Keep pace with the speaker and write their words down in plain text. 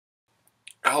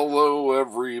Hello,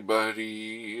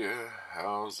 everybody.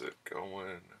 How's it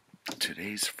going?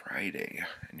 Today's Friday,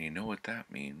 and you know what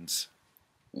that means?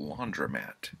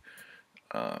 Laundromat.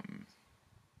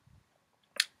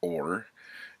 Or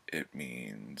it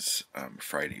means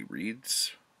Friday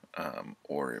Reads,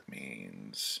 or it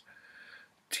means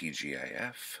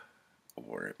TGIF,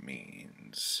 or it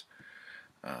means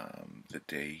the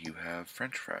day you have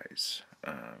French fries,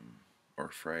 or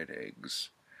fried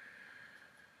eggs.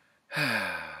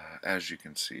 As you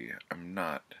can see, I'm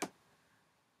not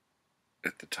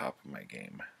at the top of my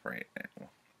game right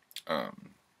now.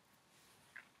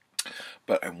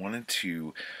 But I wanted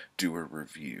to do a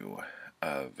review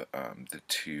of the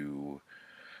two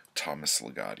Thomas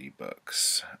Ligotti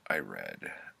books I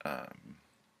read.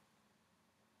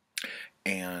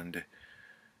 And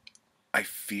I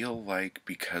feel like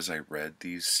because I read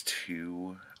these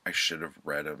two, I should have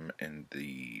read them in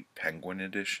the Penguin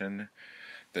edition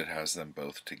that has them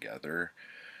both together.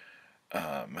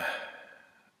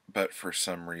 But for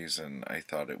some reason, I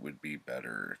thought it would be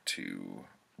better to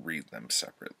read them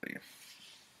separately.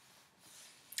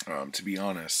 To be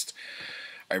honest,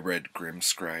 I read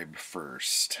Grimscribe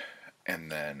first, and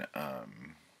then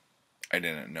I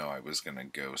didn't know I was going to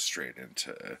go straight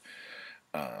into,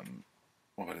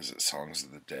 what is it, Songs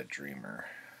of the Dead Dreamer,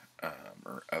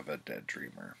 or Of a Dead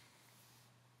Dreamer.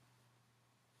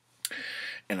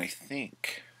 And I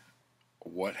think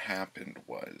what happened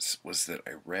was that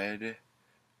I read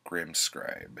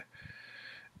Grimscribe,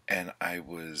 and I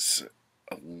was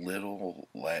a little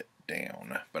let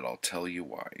down, but I'll tell you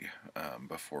why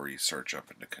before you start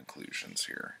jumping to conclusions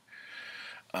here.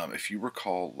 If you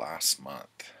recall, last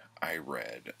month I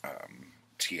read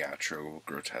Teatro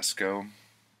Grotesco,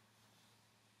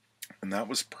 and that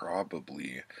was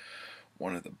probably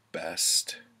one of the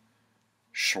best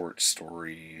short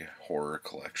story horror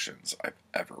collections I've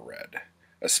ever read,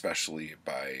 especially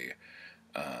by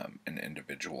an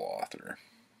individual author.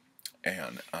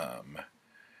 And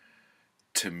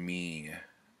to me,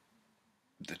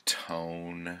 the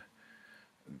tone,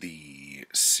 the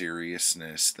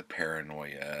seriousness, the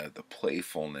paranoia, the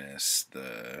playfulness,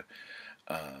 the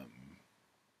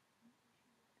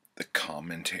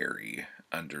commentary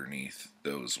underneath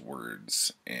those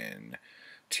words in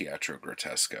Teatro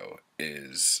Grotesco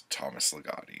is Thomas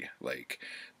Ligotti. Like,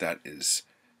 that is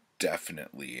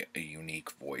definitely a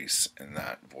unique voice, and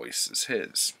that voice is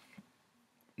his.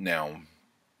 Now,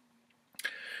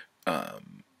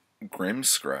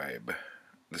 Grimscribe,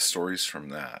 the stories from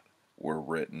that were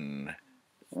written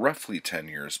roughly 10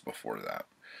 years before that.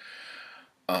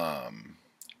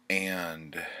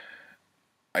 And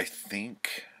I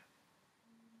think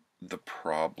the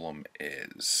problem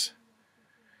is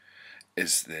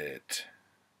that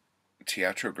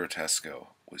Teatro Grotesco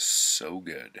was so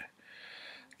good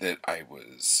that I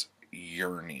was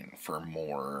yearning for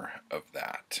more of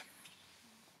that.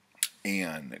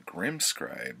 And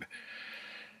Grimscribe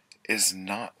is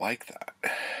not like that.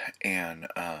 And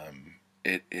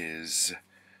it is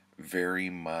very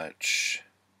much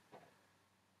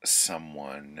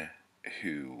someone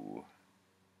who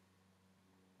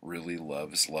really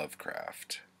loves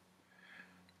Lovecraft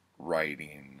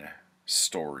writing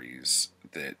stories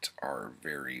that are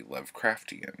very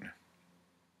Lovecraftian.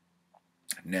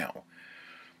 Now,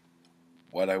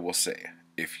 what I will say,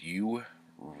 if you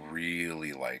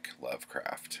really like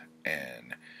Lovecraft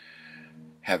and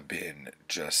have been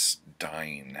just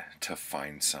dying to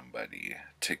find somebody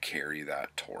to carry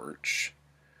that torch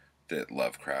that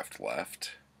Lovecraft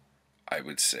left, I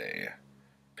would say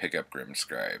pick up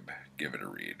Grimscribe, give it a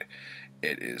read.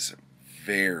 It is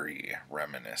very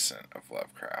reminiscent of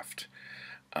Lovecraft.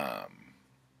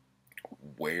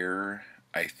 Where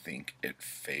I think it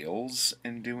fails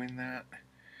in doing that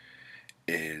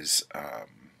is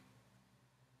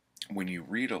when you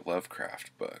read a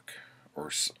Lovecraft book,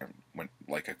 or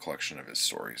like a collection of his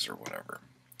stories or whatever,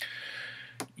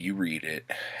 you read it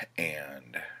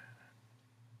and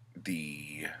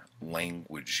the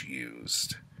language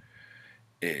used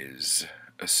is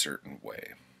a certain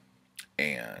way,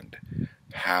 and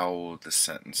how the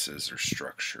sentences are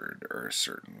structured are a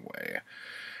certain way,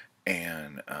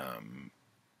 and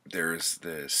there's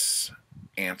this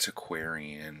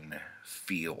antiquarian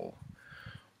feel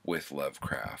with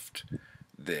Lovecraft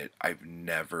that I've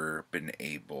never been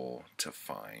able to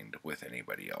find with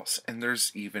anybody else. And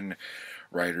there's even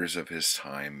writers of his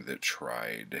time that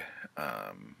tried,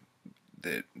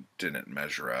 that didn't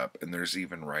measure up. And there's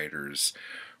even writers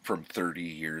from 30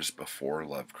 years before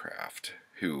Lovecraft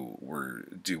who were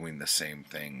doing the same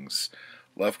things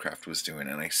Lovecraft was doing,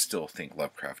 and I still think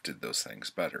Lovecraft did those things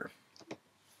better.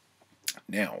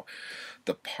 Now,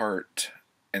 the part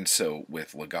And so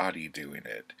with Ligotti doing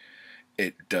it,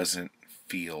 it doesn't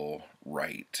feel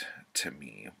right to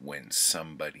me when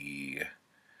somebody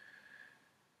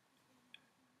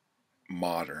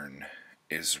modern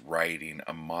is writing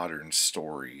a modern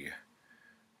story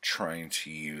trying to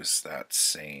use that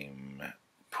same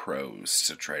prose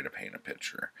to try to paint a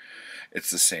picture. It's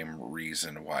the same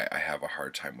reason why I have a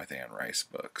hard time with Anne Rice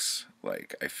books.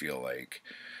 Like, I feel like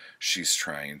she's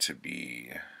trying to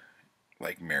be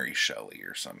like Mary Shelley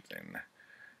or something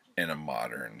in a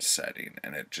modern setting,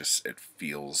 and it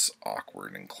feels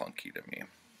awkward and clunky to me.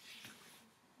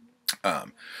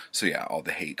 So yeah, all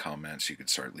the hate comments, you could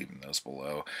start leaving those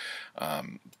below.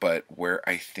 But where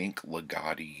I think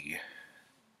Ligotti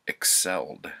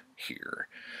excelled here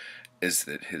is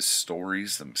that his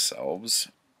stories themselves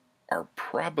are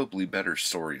probably better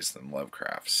stories than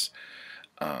Lovecraft's.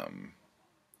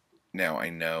 Now I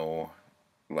know,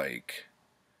 like,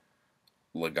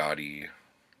 Ligotti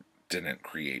didn't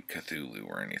create Cthulhu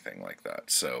or anything like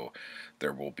that, so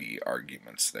there will be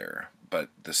arguments there. But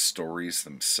the stories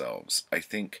themselves, I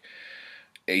think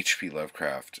H.P.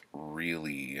 Lovecraft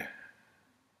really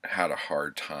had a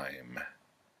hard time,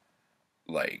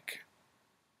 like,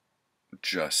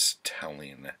 just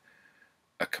telling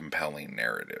a compelling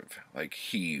narrative. Like,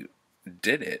 he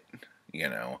did it, you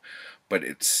know, but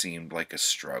it seemed like a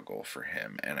struggle for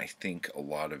him. And I think a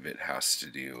lot of it has to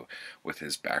do with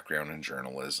his background in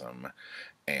journalism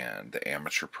and the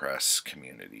amateur press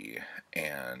community,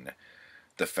 and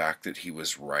the fact that he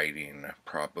was writing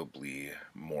probably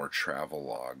more travel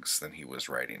logs than he was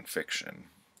writing fiction.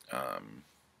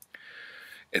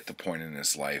 At the point in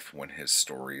his life when his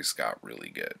stories got really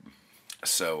good.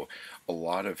 So a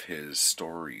lot of his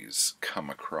stories come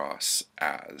across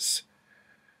as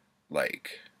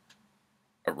like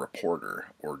a reporter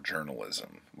or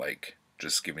journalism, like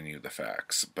just giving you the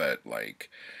facts, but like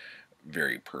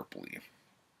very purpley.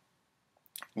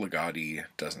 Ligotti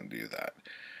doesn't do that.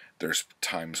 There's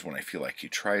times when I feel like he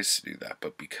tries to do that,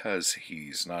 but because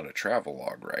he's not a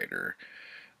travelogue writer,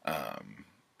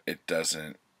 it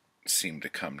doesn't seem to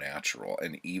come natural.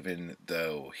 And even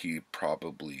though he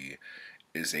probably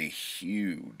is a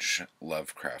huge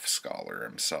Lovecraft scholar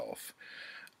himself,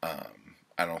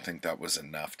 I don't think that was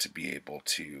enough to be able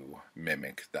to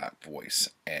mimic that voice.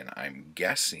 And I'm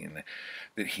guessing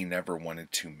that he never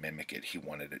wanted to mimic it, he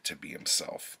wanted it to be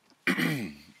himself.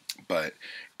 But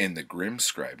in the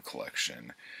Grimscribe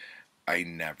collection, I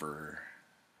never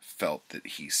felt that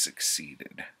he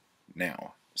succeeded.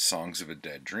 Now, Songs of a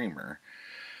Dead Dreamer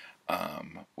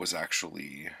was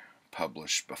actually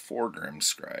published before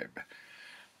Grimscribe,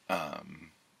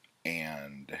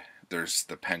 and there's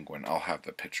the penguin. I'll have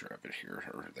the picture of it here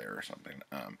or there or something.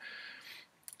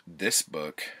 This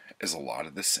book is a lot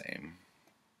of the same,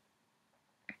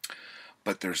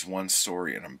 but there's one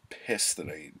story, and I'm pissed that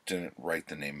I didn't write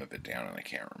the name of it down and I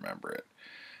can't remember it,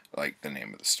 like the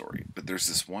name of the story. But there's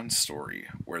this one story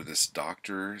where this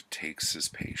doctor takes his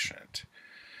patient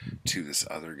to this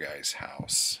other guy's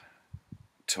house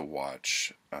to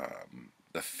watch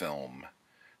the film,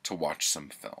 to watch some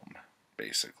film,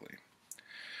 basically.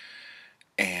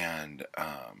 And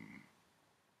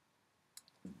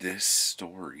this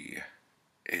story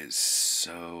is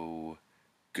so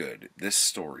good. This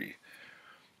story,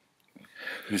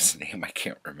 whose name I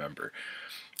can't remember,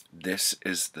 this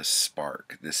is the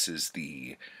spark. This is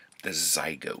the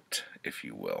zygote, if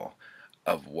you will,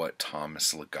 of what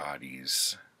Thomas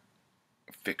Ligotti's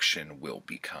fiction will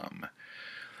become.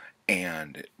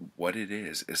 And what it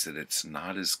is that it's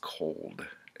not as cold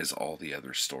as all the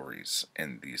other stories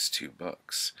in these two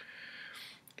books.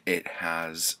 It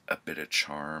has a bit of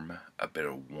charm, a bit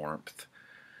of warmth,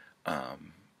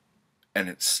 and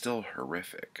it's still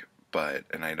horrific. But,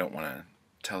 and I don't want to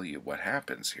tell you what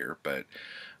happens here, but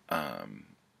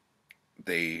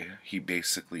he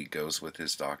basically goes with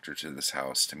his doctor to this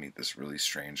house to meet this really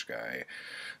strange guy.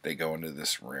 They go into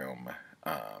this room,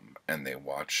 and they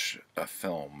watch a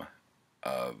film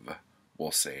of,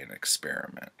 we'll say, an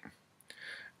experiment.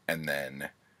 And then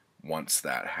once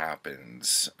that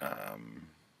happens,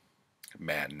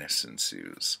 madness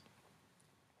ensues.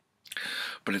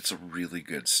 But it's a really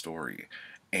good story,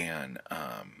 and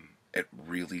it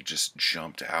really just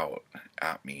jumped out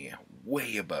at me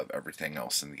way above everything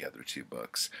else in the other two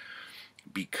books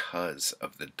because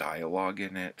of the dialogue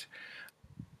in it,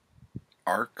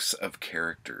 arcs of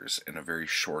characters in a very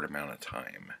short amount of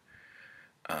time,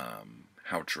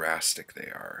 how drastic they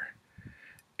are,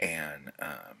 and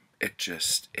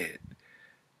it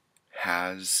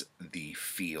has the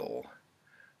feel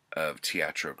of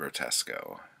Teatro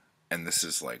Grotesco, And this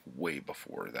is like way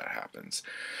before that happens.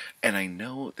 And I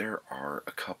know there are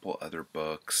a couple other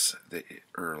books that,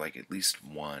 or like at least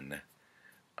one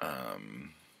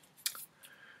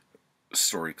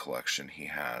story collection he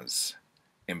has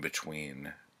in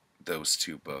between those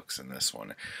two books and this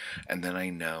one. And then I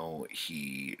know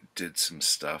he did some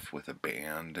stuff with a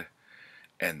band,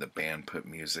 and the band put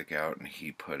music out, and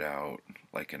he put out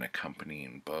like an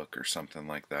accompanying book or something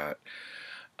like that.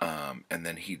 And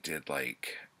then he did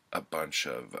like a bunch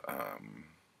of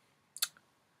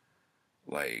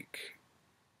like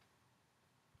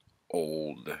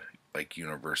old like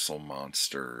Universal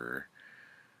Monster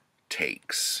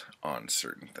takes on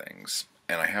certain things.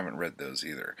 And I haven't read those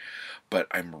either. But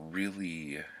I'm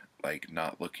really like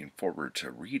not looking forward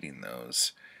to reading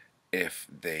those if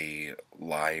they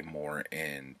lie more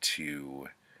into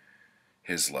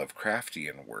his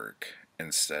Lovecraftian work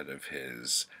instead of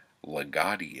his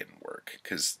Ligottian work.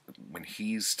 Because when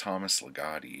he's Thomas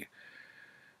Ligotti,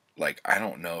 like, I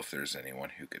don't know if there's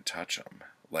anyone who could touch him.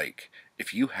 Like,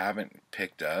 if you haven't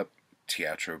picked up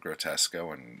Teatro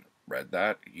Grotesco and read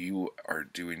that, you are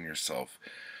doing yourself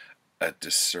a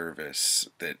disservice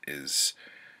that is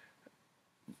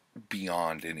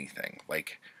beyond anything.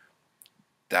 Like,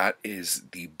 that is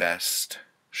the best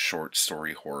short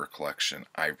story horror collection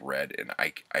I've read in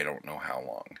I don't know how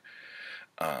long.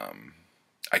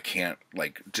 I can't,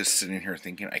 like, just sitting here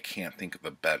thinking, I can't think of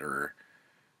a better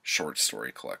short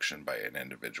story collection by an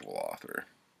individual author.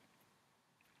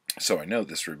 So I know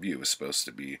this review is supposed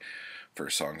to be for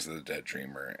Songs of the Dead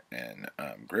Dreamer and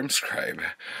Grimscribe,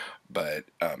 but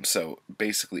so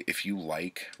basically, if you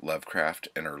like Lovecraft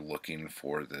and are looking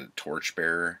for the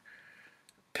Torchbearer,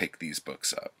 pick these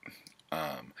books up.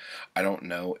 I don't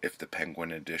know if the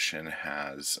Penguin edition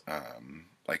has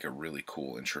like a really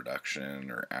cool introduction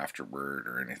or afterword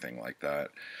or anything like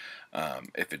that.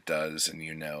 If it does, and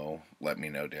you know, let me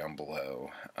know down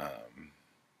below,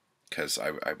 because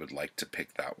I would like to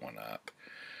pick that one up.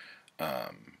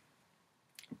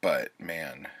 But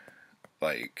man,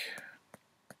 like,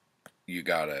 you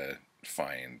gotta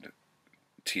find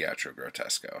Teatro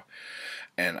Grotesco.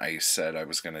 And I said I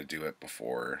was going to do it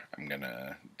before. I'm going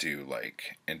to do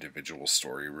like individual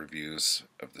story reviews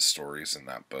of the stories in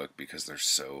that book because they're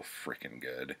so freaking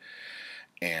good.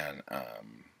 And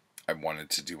I wanted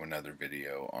to do another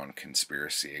video on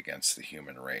Conspiracy Against the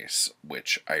Human Race,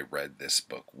 which I read this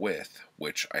book with,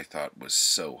 which I thought was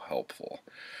so helpful.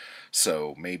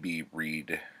 So maybe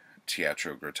read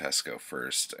Teatro Grotesco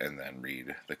first and then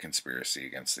read The Conspiracy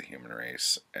Against the Human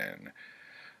Race, and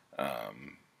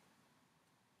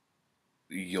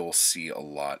you'll see a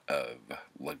lot of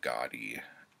Ligotti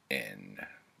in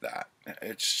that.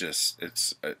 It's just,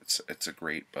 it's a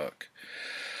great book.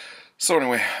 So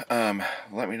anyway,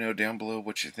 let me know down below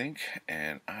what you think,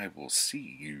 and I will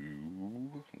see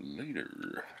you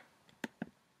later.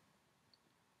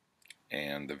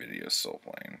 And the video's still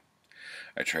playing.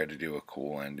 I tried to do a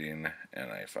cool ending,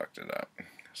 and I fucked it up.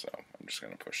 So I'm just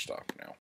going to push stop now.